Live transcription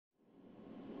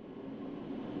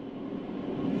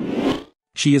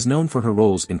She is known for her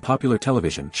roles in popular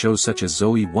television shows such as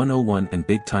Zoey 101 and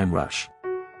Big Time Rush.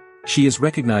 She is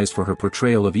recognized for her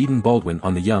portrayal of Eden Baldwin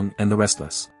on The Young and the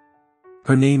Restless.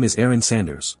 Her name is Erin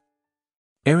Sanders.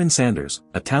 Erin Sanders,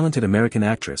 a talented American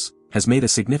actress, has made a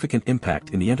significant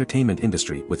impact in the entertainment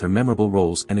industry with her memorable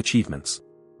roles and achievements.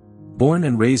 Born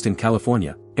and raised in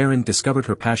California, Erin discovered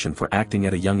her passion for acting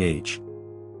at a young age.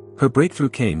 Her breakthrough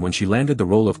came when she landed the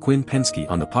role of Quinn Pensky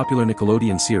on the popular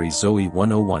Nickelodeon series Zoey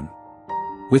 101.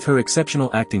 With her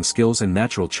exceptional acting skills and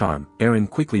natural charm, Erin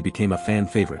quickly became a fan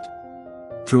favorite.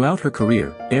 Throughout her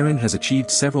career, Erin has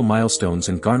achieved several milestones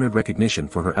and garnered recognition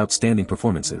for her outstanding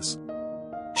performances.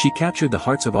 She captured the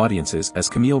hearts of audiences as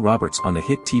Camille Roberts on the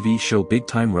hit TV show Big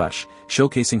Time Rush,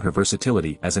 showcasing her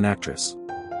versatility as an actress.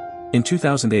 In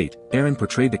 2008, Erin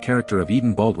portrayed the character of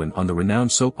Eden Baldwin on the renowned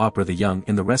soap opera The Young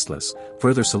and the Restless,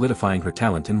 further solidifying her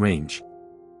talent and range.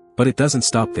 But it doesn't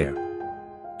stop there.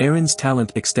 Erin's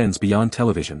talent extends beyond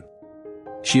television.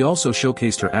 She also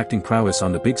showcased her acting prowess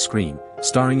on the big screen,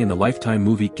 starring in the Lifetime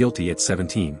movie Guilty at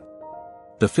 17.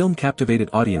 The film captivated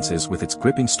audiences with its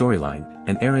gripping storyline,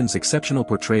 and Erin's exceptional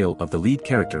portrayal of the lead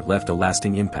character left a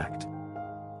lasting impact.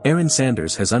 Erin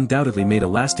Sanders has undoubtedly made a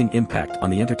lasting impact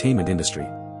on the entertainment industry.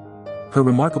 Her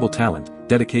remarkable talent,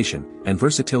 dedication, and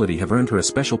versatility have earned her a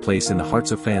special place in the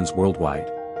hearts of fans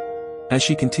worldwide. As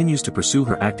she continues to pursue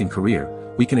her acting career,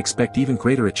 we can expect even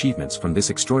greater achievements from this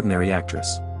extraordinary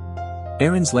actress.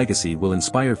 Erin's legacy will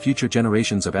inspire future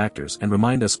generations of actors and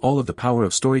remind us all of the power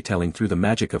of storytelling through the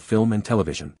magic of film and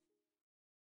television.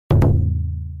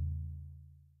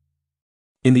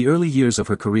 In the early years of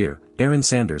her career, Erin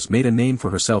Sanders made a name for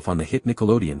herself on the hit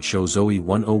Nickelodeon show Zoey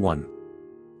 101.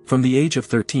 From the age of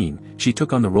 13, she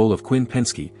took on the role of Quinn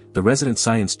Pensky, the resident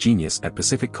science genius at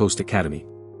Pacific Coast Academy.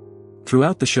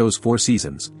 Throughout the show's 4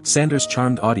 seasons, Sanders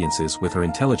charmed audiences with her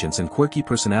intelligence and quirky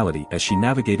personality as she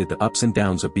navigated the ups and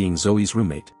downs of being Zoey's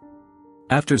roommate.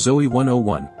 After Zoey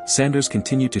 101, Sanders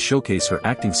continued to showcase her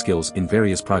acting skills in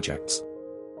various projects.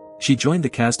 She joined the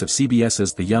cast of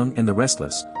CBS's The Young and the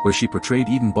Restless, where she portrayed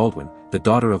Eden Baldwin, the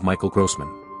daughter of Michael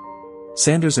Grossman.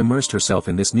 Sanders immersed herself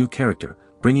in this new character,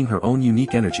 bringing her own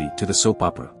unique energy to the soap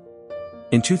opera.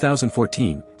 In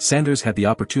 2014, Sanders had the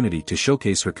opportunity to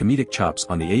showcase her comedic chops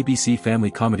on the ABC family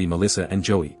comedy Melissa and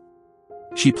Joey.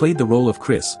 She played the role of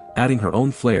Chris, adding her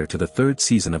own flair to the 3rd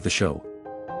season of the show.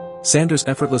 Sanders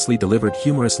effortlessly delivered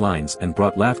humorous lines and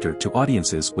brought laughter to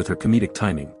audiences with her comedic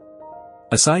timing.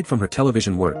 Aside from her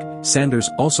television work, Sanders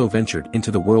also ventured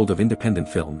into the world of independent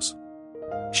films.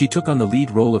 She took on the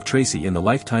lead role of Tracy in the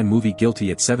Lifetime movie Guilty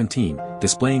at 17,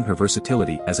 displaying her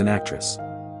versatility as an actress.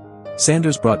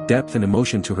 Sanders brought depth and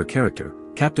emotion to her character,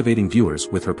 captivating viewers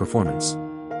with her performance.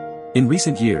 In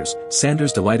recent years,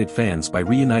 Sanders delighted fans by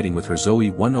reuniting with her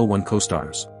Zoey 101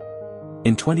 co-stars.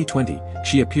 In 2020,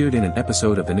 she appeared in an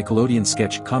episode of the Nickelodeon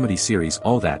sketch comedy series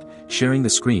All That, sharing the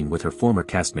screen with her former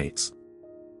castmates.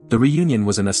 The reunion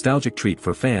was a nostalgic treat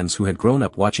for fans who had grown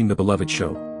up watching the beloved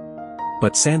show.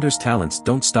 But Sanders' talents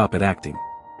don't stop at acting.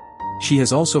 She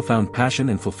has also found passion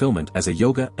and fulfillment as a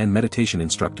yoga and meditation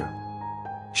instructor.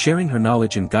 Sharing her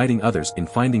knowledge and guiding others in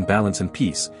finding balance and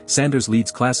peace, Sanders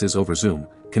leads classes over Zoom,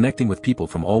 connecting with people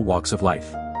from all walks of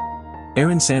life.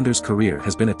 Erin Sanders' career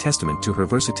has been a testament to her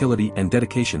versatility and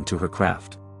dedication to her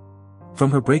craft.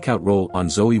 From her breakout role on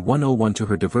Zoey 101 to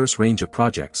her diverse range of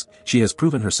projects, she has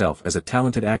proven herself as a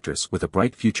talented actress with a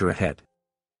bright future ahead.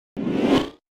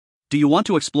 Do you want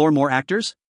to explore more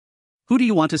actors? Who do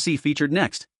you want to see featured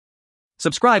next?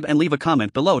 Subscribe and leave a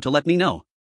comment below to let me know.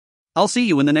 I'll see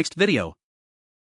you in the next video.